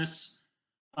not in this.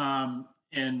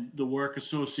 And the work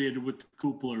associated with the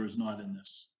cupola is not in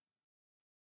this.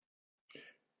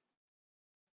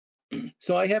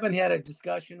 So I haven't had a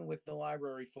discussion with the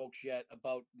library folks yet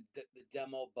about the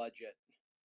demo budget,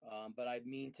 but I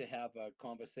mean to have a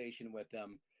conversation with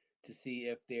them to see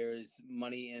if there's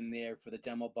money in there for the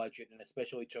demo budget, and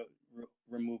especially to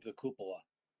remove the cupola.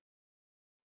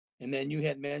 And then you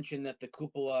had mentioned that the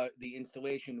cupola, the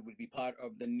installation would be part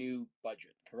of the new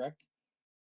budget, correct?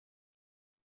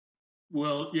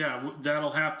 Well, yeah,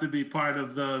 that'll have to be part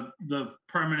of the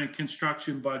permanent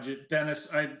construction budget.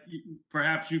 Dennis,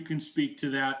 perhaps you can speak to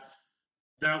that.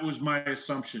 That was my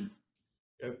assumption.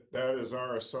 That is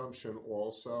our assumption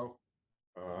also,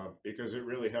 because it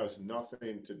really has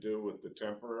nothing to do with the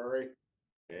temporary.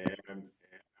 And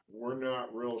we're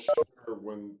not real sure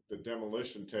when the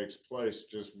demolition takes place,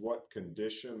 just what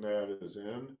condition that is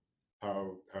in,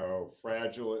 how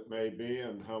fragile it may be,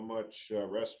 and how much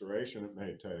restoration it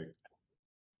may take.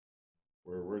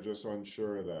 We're just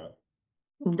unsure of that.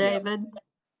 David?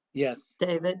 Yes.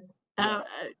 David? Yes.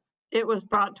 It was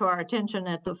brought to our attention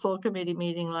at the full committee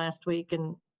meeting last week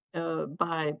and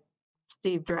by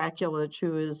Steve Draculich,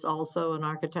 who is also an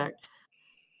architect,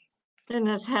 And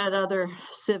has had other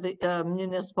civic,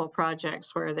 municipal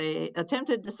projects where they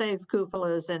attempted to save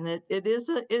cupolas, and it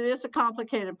is a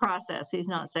complicated process. He's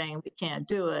not saying we can't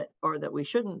do it or that we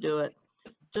shouldn't do it.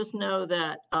 Just know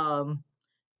that,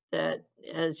 that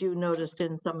as you noticed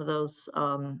in some of those,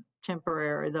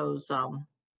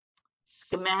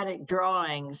 schematic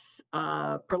drawings,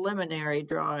 preliminary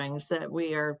drawings, that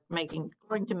we are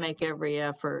going to make every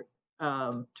effort,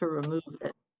 to remove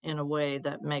it in a way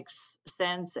that makes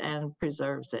sense and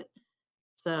preserves it.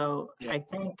 So Yeah. I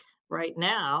think right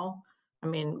now, I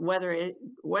mean, whether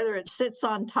it sits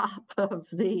on top of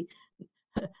the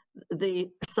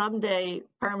someday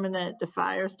permanent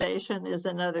fire station is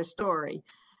another story.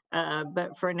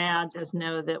 But for now, just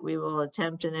know that we will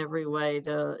attempt in every way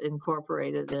to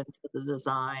incorporate it into the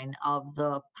design of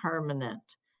the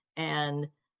permanent, and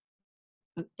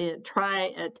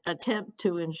attempt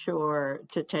to ensure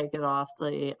to take it off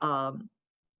the,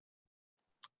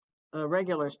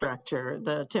 regular structure,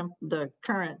 the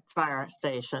current fire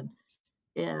station,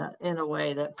 in a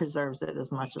way that preserves it as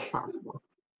much as possible.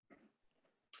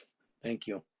 Thank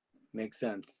you. Makes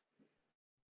sense.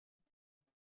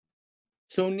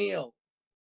 So Neil,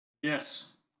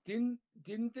 Yes. didn't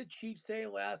the chief say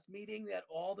last meeting that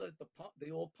all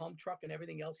the old pump truck and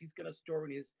everything else he's gonna store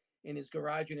in his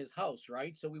garage in his house,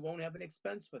 right? So we won't have an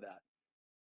expense for that.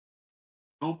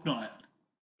 Hope not.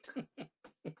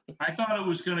 I thought it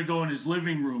was going to go in his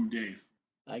living room, Dave.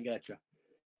 I gotcha.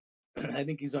 I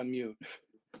think he's on mute.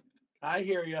 I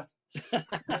hear you.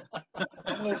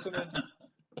 I'm listening.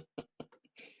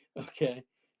 Okay.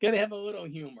 Gotta have a little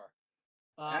humor.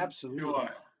 Absolutely. Sure.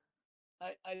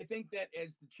 I think that,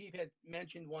 as the chief had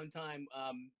mentioned one time,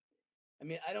 I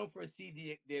mean, I don't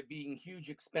foresee there being huge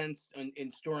expense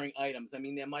in storing items. I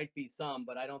mean, there might be some,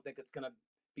 but I don't think it's going to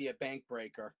be a bank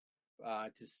breaker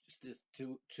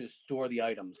to store the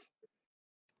items.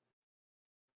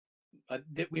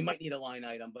 We might need a line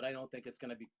item, but I don't think it's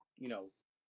going to be,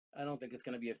 I don't think it's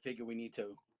going to be a figure we need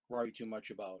to worry too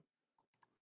much about.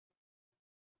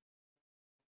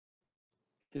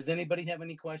 Does anybody have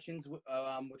any questions with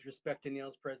respect to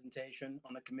Neil's presentation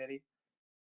on the committee?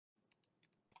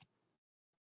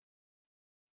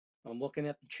 I'm looking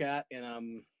at the chat and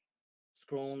I'm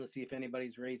scrolling to see if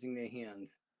anybody's raising their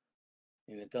hands,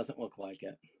 and it doesn't look like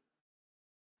it.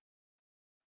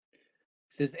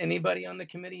 Does anybody on the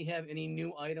committee have any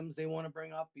new items they want to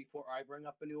bring up before I bring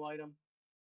up a new item?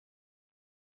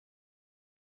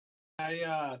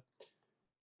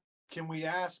 Can we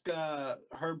ask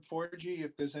Herb Forgy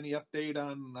if there's any update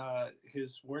on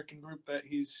his working group that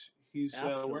he's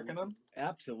working on?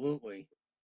 Absolutely.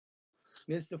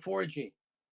 Mr. Forgy,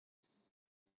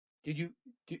 do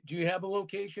you have a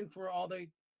location for all the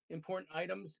important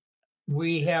items?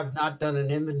 We have not done an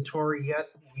inventory yet.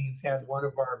 We've had one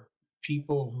of our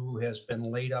people who has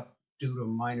been laid up due to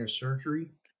minor surgery.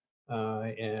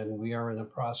 And we are in the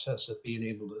process of being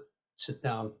able to sit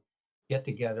down, get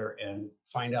together and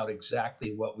find out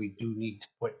exactly what we do need to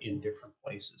put in different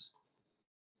places.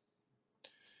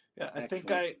 Yeah,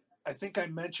 I think I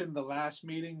mentioned the last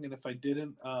meeting, and if I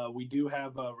didn't, we do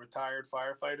have a retired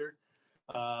firefighter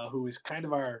who is kind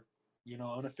of our,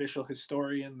 unofficial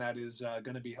historian that is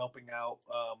going to be helping out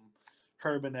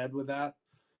Herb and Ed with that.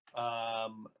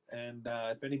 And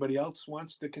if anybody else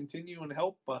wants to continue and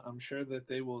help, I'm sure that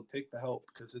they will take the help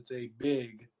because it's a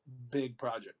big, big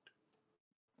project.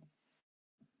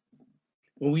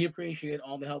 Well, we appreciate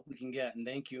all the help we can get, and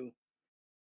thank you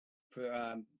for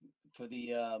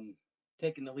the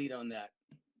taking the lead on that.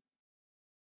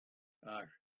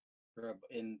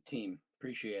 In team,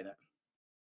 appreciate it.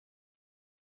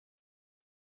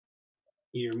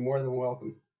 You're more than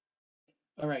welcome.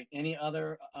 All right. Any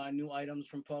other new items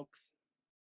from folks?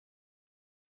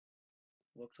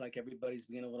 Looks like everybody's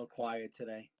being a little quiet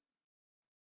today.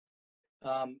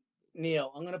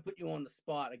 Neil, I'm going to put you on the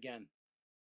spot again.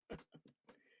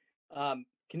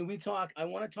 Can we talk? I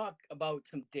want to talk about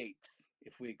some dates,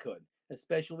 if we could,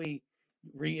 especially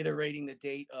reiterating the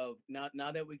date of now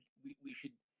that we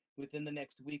should, within the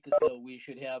next week or so, we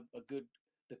should have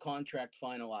the contract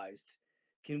finalized.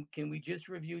 Can we just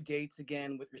review dates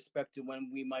again with respect to when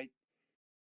we might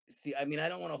see? I mean, I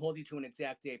don't want to hold you to an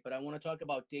exact date, but I want to talk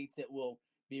about dates that will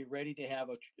be ready to have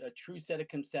a true set of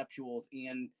conceptuals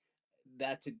and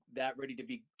that ready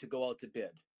to go out to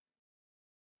bid.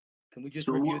 Can we just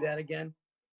review that again?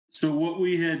 So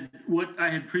what I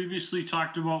had previously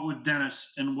talked about with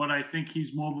Dennis, and what I think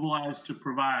he's mobilized to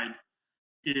provide,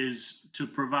 is to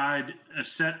provide a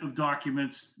set of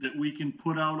documents that we can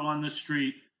put out on the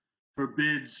street for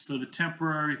bids for the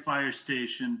temporary fire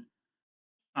station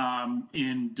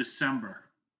in December.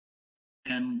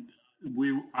 And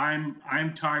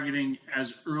I'm targeting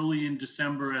as early in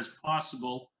December as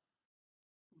possible.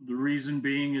 The reason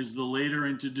being is the later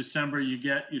into December you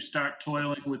get, you start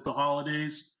toiling with the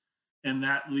holidays, and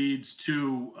that leads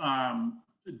to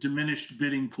diminished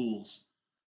bidding pools.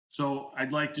 So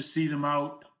I'd like to see them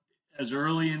out as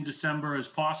early in December as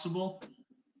possible.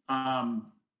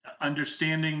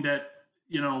 Understanding that,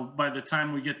 by the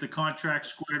time we get the contract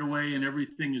squared away and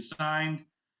everything is signed,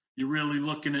 you're really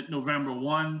looking at November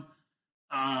 1.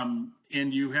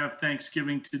 And you have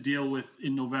Thanksgiving to deal with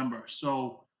in November.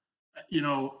 So,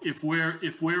 if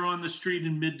we're on the street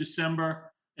in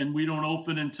mid-December and we don't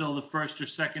open until the first or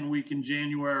second week in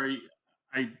January,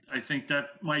 I think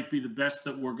that might be the best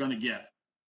that we're going to get.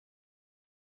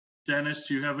 Dennis,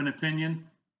 do you have an opinion?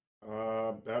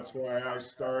 That's why I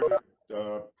started,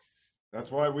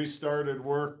 that's why we started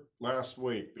work last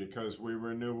week, because we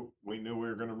knew we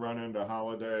were gonna run into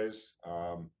holidays,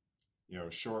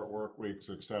 short work weeks,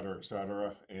 et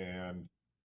cetera, and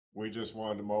we just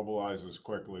wanted to mobilize as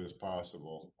quickly as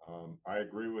possible. I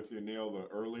agree with you, Neil, the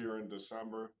earlier in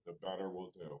December, the better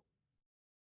we'll do.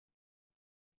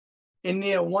 And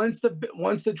Neil, once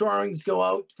the drawings go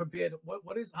out for bid,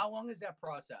 how long is that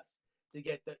process to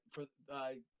get the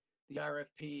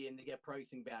RFP and to get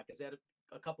pricing back? Is that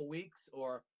a couple weeks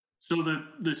or? So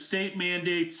the state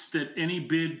mandates that any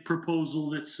bid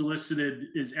proposal that's solicited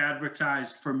is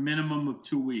advertised for a minimum of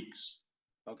 2 weeks.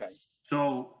 Okay.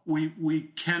 So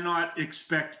we cannot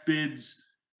expect bids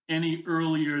any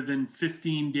earlier than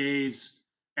 15 days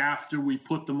after we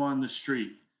put them on the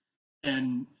street.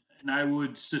 And I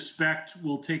would suspect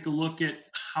we'll take a look at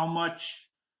how much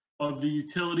of the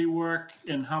utility work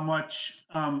and how much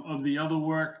of the other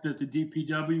work that the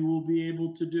DPW will be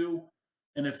able to do.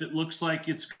 And if it looks like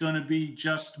it's going to be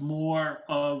just more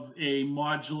of a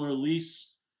modular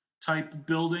lease type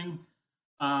building,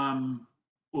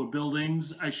 or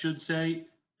buildings, I should say,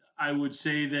 I would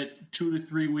say that 2 to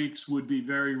 3 weeks would be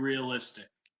very realistic.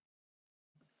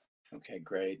 Okay,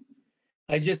 great.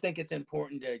 I just think it's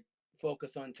important to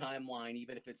focus on timeline,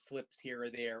 even if it slips here or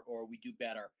there, or we do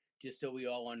better, just so we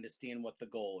all understand what the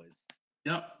goal is.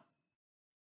 Yep.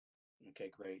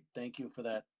 Okay, great. Thank you for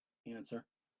that answer.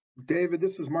 David,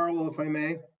 this is Marlo, if I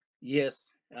may.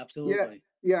 Yes, absolutely.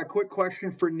 Yeah, quick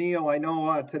question for Neil. I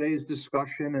know today's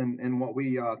discussion and what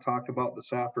we talked about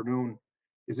this afternoon,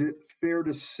 is it fair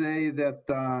to say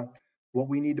that what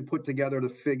we need to put together to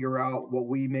figure out what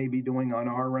we may be doing on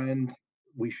our end,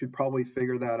 we should probably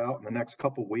figure that out in the next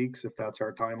couple weeks if that's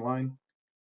our timeline?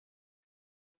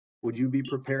 Would you be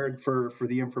prepared for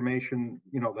the information,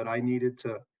 that I needed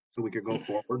so we could go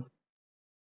forward?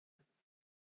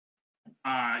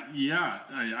 Yeah,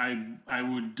 I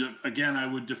would, again,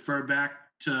 I would defer back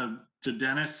to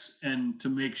Dennis and to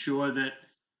make sure that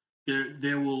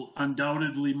there will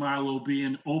undoubtedly, Marlo, be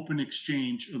an open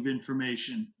exchange of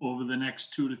information over the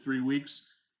next 2 to 3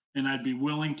 weeks. And I'd be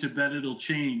willing to bet it'll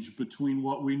change between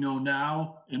what we know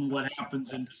now and what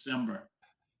happens in December.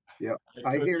 Yeah,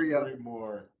 I hear couldn't you. agree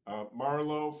more.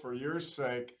 Marlo, for your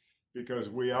sake, because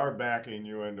we are backing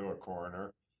you into a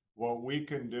corner, what we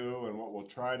can do and what we'll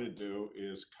try to do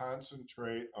is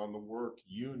concentrate on the work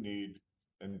you need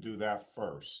and do that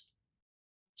first,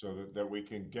 so that we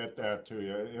can get that to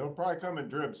you. It'll probably come in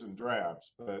dribs and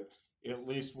drabs, but at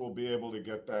least we'll be able to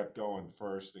get that going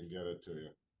first and get it to you.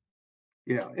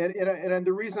 Yeah, and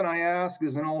the reason I ask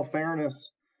is, in all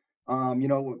fairness,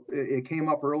 it came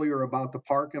up earlier about the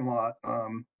parking lot.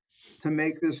 To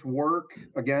make this work,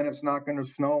 again, it's not going to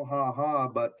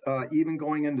snow, but even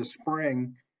going into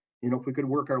spring, if we could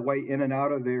work our way in and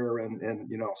out of there and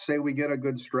say we get a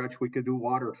good stretch, we could do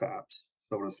water taps,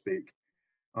 so to speak.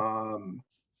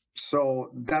 So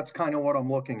that's kind of what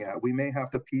I'm looking at. We may have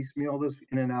to piecemeal this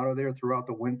in and out of there throughout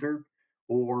the winter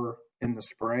or in the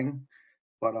spring.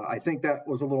 But I think that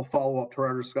was a little follow-up to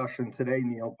our discussion today,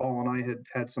 Neil. Paul and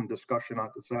I had some discussion on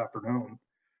this afternoon.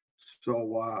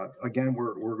 So again,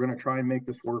 we're going to try and make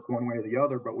this work one way or the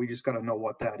other, but we just got to know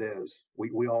what that is.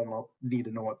 We all need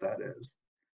to know what that is.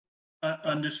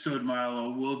 Understood,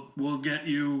 Marlo. We'll get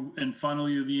you and funnel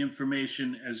you the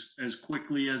information as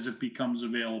quickly as it becomes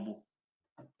available.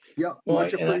 Yeah,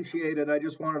 much appreciated. I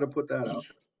just wanted to put that out.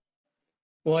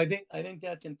 Well, I think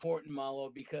that's important,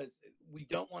 Marlo, because we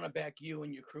don't want to back you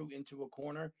and your crew into a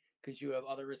corner because you have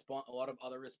a lot of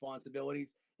other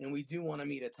responsibilities, and we do want to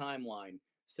meet a timeline.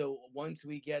 So once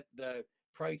we get the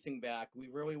pricing back, we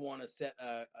really want to set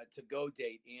a to-go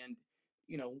date, and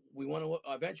we want to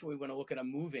eventually look at a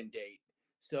move-in date.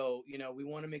 So we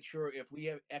want to make sure if we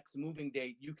have X moving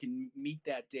date, you can meet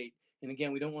that date And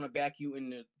again, we don't want to back you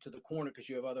into the corner because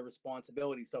you have other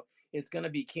responsibilities. So it's going to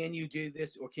be, can you do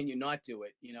this or can you not do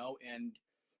it? You know, and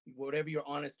whatever your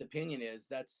honest opinion is,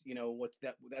 that's, you know,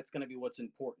 that's going to be what's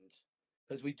important,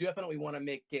 because we definitely want to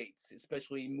make dates,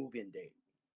 especially move-in date.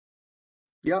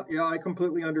 Yeah, I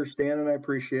completely understand and I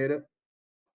appreciate it.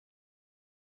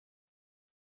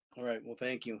 All right. Well,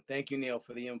 thank you. Thank you, Neil,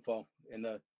 for the info and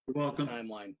the You're welcome.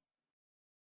 timeline.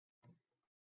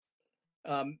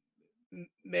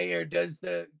 Mayor, does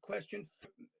the question,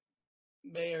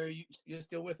 Mayor, you're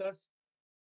still with us?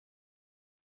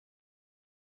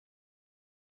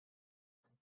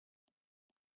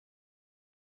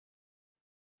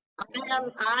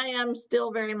 I am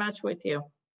still very much with you.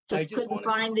 I Just just couldn't wanted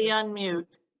to find the say-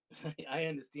 unmute. I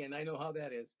understand. I know how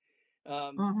that is.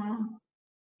 Mhm.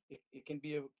 It can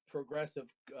be a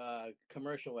progressive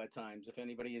commercial at times, if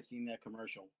anybody has seen that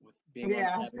commercial with being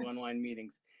Yeah. having online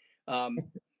meetings. The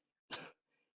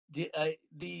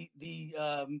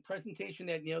presentation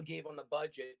that Neil gave on the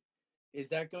budget, is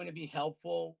that going to be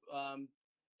helpful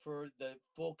for the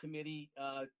full committee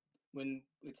when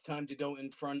it's time to go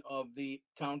in front of the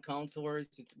town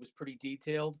councilors? It was pretty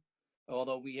detailed,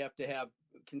 although we have to have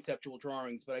conceptual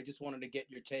drawings, but I just wanted to get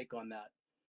your take on that.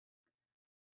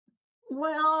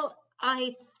 Well,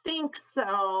 I think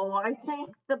so. I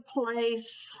think the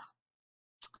place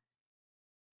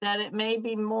that it may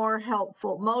be more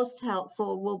helpful, most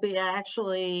helpful, will be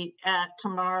actually at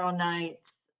tomorrow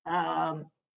night's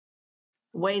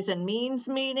Ways and Means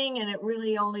meeting, and it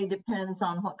really only depends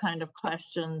on what kind of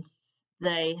questions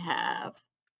they have.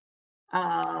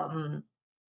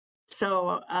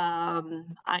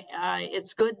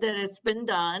 It's good that it's been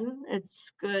done.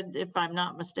 It's good, if I'm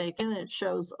not mistaken, it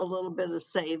shows a little bit of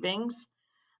savings.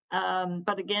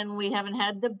 But again, we haven't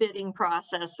had the bidding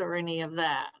process or any of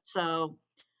that, so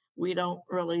we don't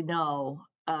really know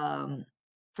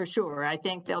for sure. I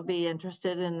think they'll be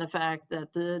interested in the fact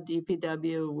that the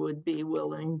DPW would be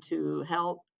willing to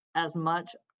help as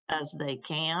much as they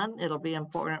can. It'll be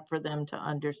important for them to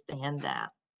understand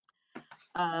that.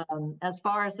 As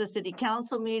far as the city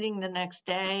council meeting the next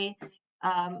day,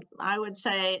 I would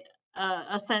say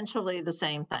essentially the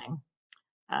same thing.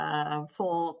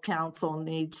 Full council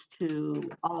needs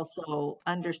to also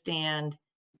understand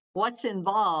what's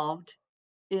involved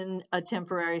in a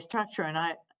temporary structure. And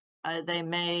I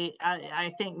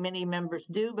think many members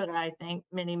do, but I think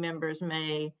many members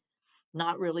may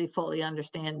not really fully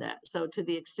understand that. So to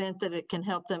the extent that it can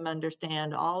help them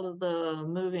understand all of the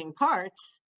moving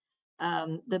parts,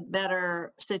 the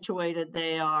better situated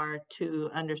they are to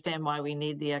understand why we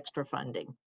need the extra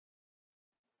funding.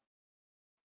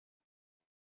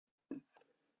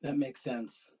 That makes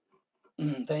sense.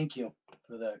 Thank you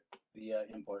for the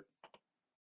input.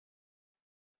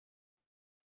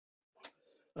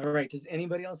 All right. Does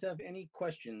anybody else have any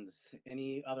questions?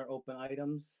 Any other open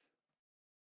items?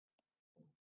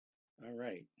 All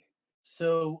right.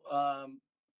 So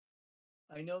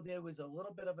I know there was a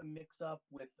little bit of a mix-up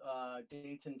with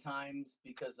dates and times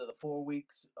because of the 4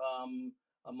 weeks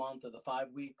a month, or the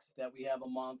 5 weeks that we have a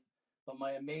month. But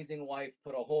my amazing wife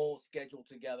put a whole schedule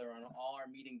together on all our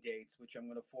meeting dates, which I'm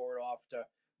going to forward off to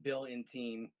Bill and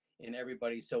team and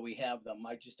everybody, so we have them.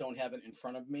 I just don't have it in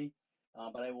front of me,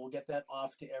 but I will get that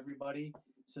off to everybody.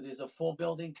 So there's a full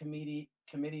building committee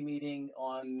meeting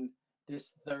on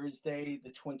this Thursday, the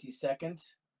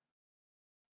 22nd.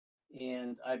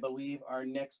 And I believe our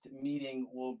next meeting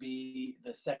will be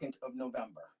the 2nd of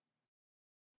November.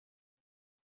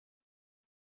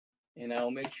 And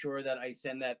I'll make sure that I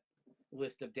send that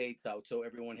list of dates out so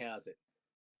everyone has it.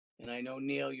 And I know,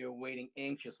 Neil, you're waiting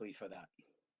anxiously for that.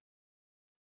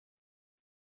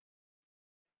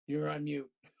 You're on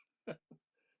mute.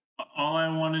 All I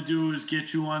want to do is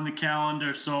get you on the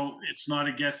calendar so it's not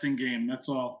a guessing game. That's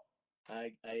all.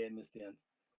 I understand.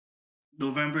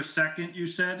 November 2nd, you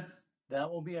said? That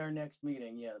will be our next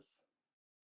meeting, yes.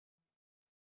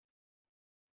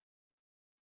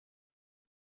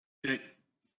 Okay.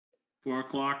 4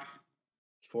 o'clock.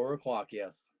 4 o'clock,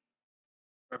 yes.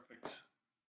 Perfect.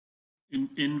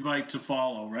 Invite to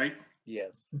follow, right?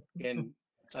 Yes. And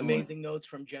Excellent. amazing notes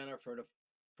from Jennifer to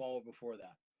follow before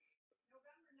that.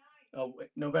 Oh, wait,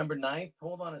 November 9th?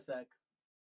 Hold on a sec.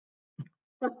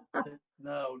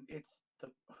 No, it's the,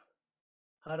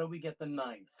 how do we get the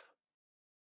 9th?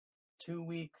 2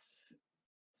 weeks.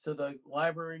 So the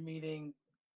library meeting,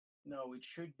 no, it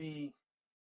should be.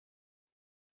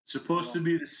 Supposed to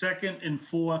be the 2nd and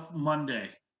 4th Monday.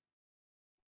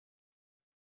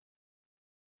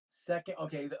 Second,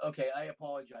 okay, okay, I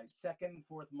apologize. 2nd,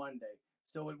 4th Monday.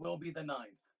 So it will be the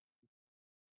 9th.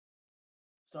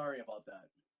 Sorry about that.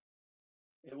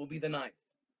 It will be the 9th.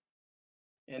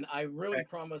 And I really Okay.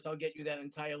 promise I'll get you that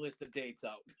entire list of dates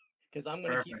out because I'm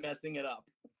going to keep Perfect. messing it up.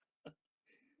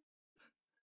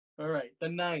 All right, the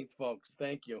 9th, folks.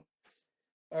 Thank you.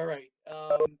 All right.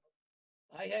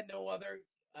 I had no other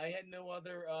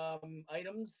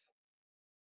items.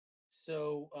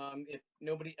 So if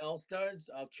nobody else does,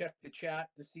 I'll check the chat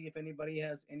to see if anybody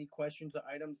has any questions or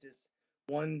items. Is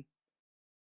 1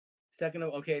 second.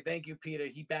 Okay, thank you, Peter.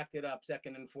 He backed it up,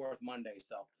 2nd and 4th Monday,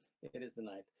 so it is the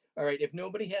 9th. All right, if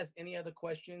nobody has any other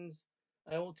questions,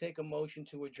 I will take a motion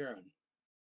to adjourn.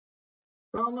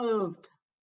 So moved.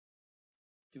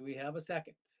 Do we have a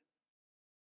second?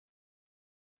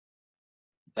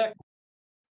 Second.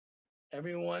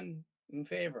 Everyone in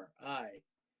favor? Aye.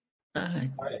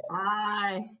 Aye.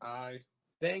 Aye. Aye.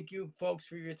 Thank you, folks,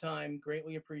 for your time.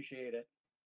 Greatly appreciate it.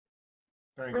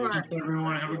 Thank Sure. you. Thanks,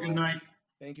 everyone. Have a good night.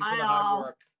 Thank you for Bye the hard all.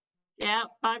 work. Yeah,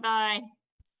 bye-bye.